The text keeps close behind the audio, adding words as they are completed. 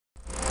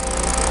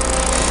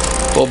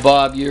Well,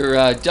 Bob,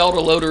 your Delta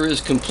loader is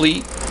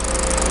complete,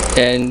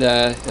 and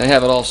I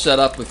have it all set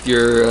up with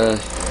your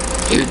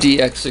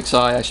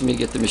DX6i. Actually, let me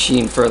get the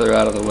machine further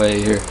out of the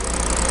way here.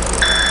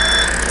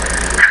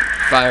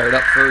 Fire it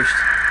up first.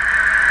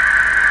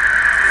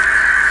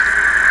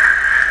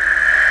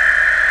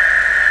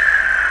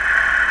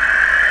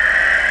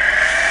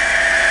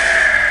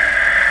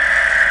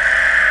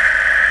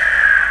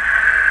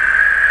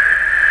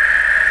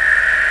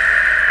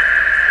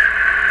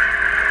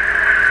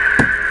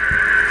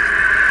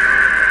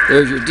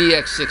 There's your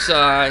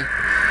DX6i.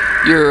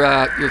 Your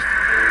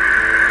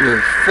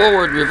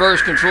forward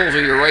reverse controls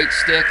are your right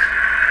stick,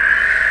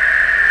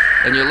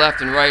 and your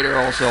left and right are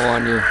also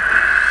on your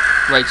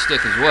right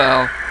stick as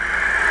well.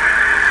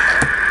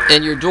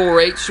 And your dual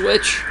rate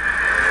switch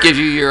gives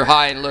you your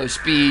high and low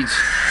speeds.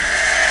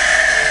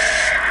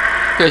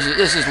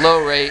 This is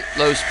low rate,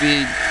 low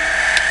speed,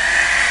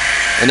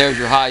 and there's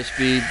your high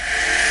speed.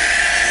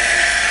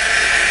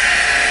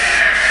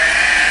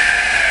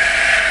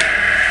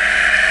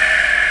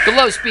 The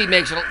low speed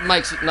makes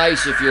it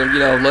nice if you're,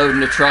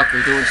 loading the truck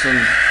or doing some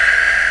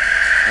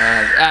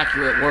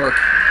accurate work.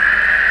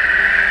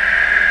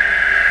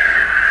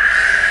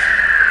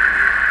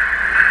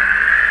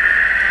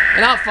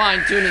 And I'll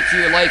fine tune it to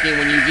your liking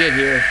when you get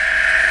here.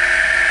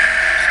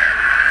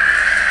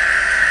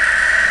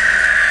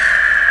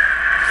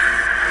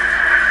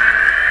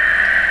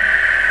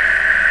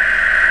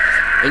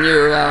 And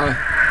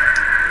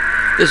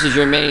this is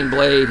your main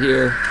blade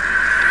here.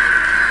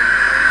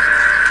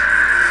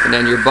 And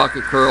then your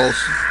bucket curls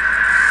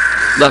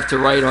left to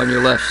right on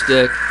your left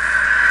stick,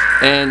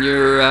 and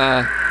your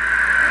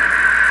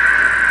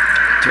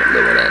turn a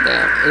little of that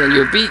down. And then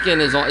your beacon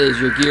is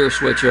your gear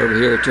switch over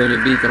here. Turn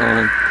your beacon on,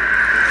 and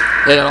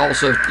then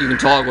also you can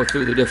toggle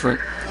through the different.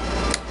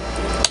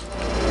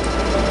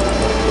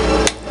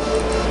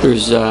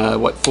 There's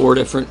four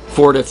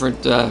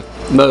different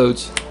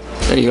modes,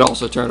 and you can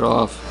also turn it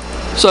off.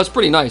 So it's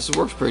pretty nice. It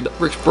works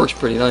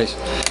pretty nice,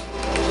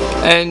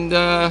 and.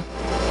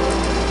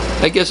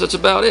 I guess that's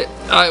about it.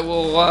 I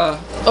will,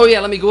 oh yeah,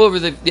 let me go over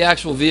the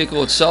actual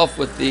vehicle itself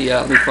with the,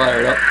 let me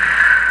fire it up.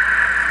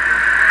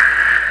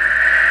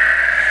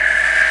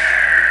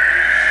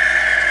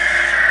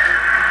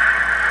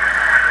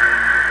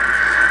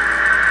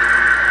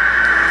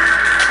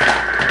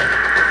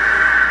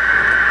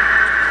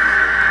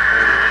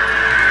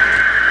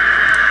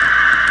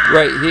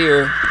 Right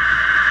here,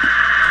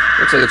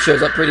 looks like it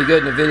shows up pretty good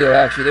in the video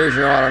actually. There's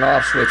your on and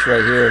off switch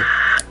right here.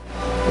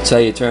 That's how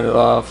you turn it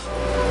off.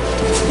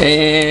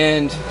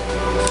 And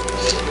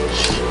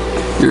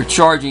your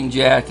charging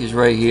jack is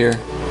right here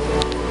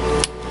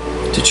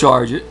to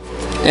charge it,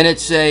 and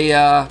it's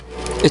a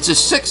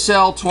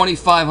 6-cell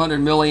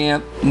 2500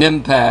 milliamp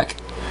NIM pack,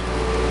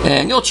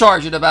 and you'll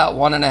charge it about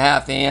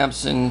 1.5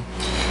 amps, and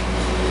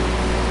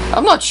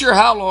I'm not sure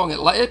how long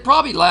it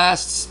probably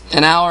lasts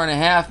an hour and a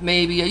half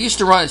maybe. I used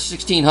to run a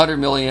 1600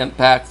 milliamp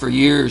pack for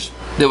years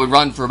that would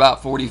run for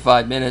about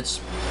 45 minutes,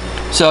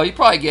 so you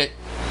probably get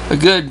a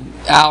good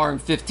hour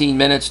and 15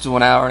 minutes to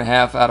an hour and a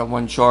half out of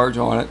one charge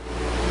on it.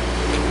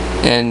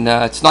 And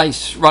it's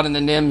nice running the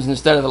NIMs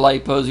instead of the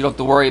LiPos. You don't have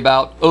to worry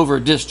about over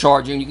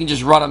discharging. You can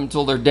just run them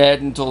until they're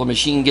dead, until the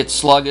machine gets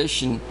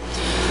sluggish, and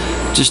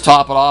just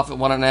top it off at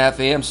 1.5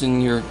 amps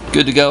and you're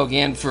good to go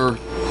again for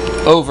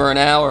over an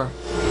hour.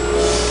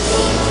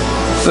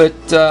 But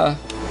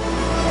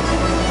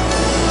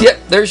yeah,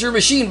 there's your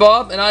machine,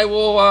 Bob, and I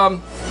will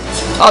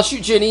I'll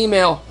shoot you an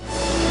email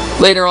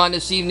later on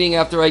this evening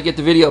after I get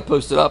the video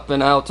posted up,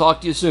 and I'll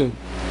talk to you soon.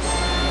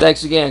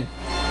 Thanks again.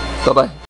 Bye-bye.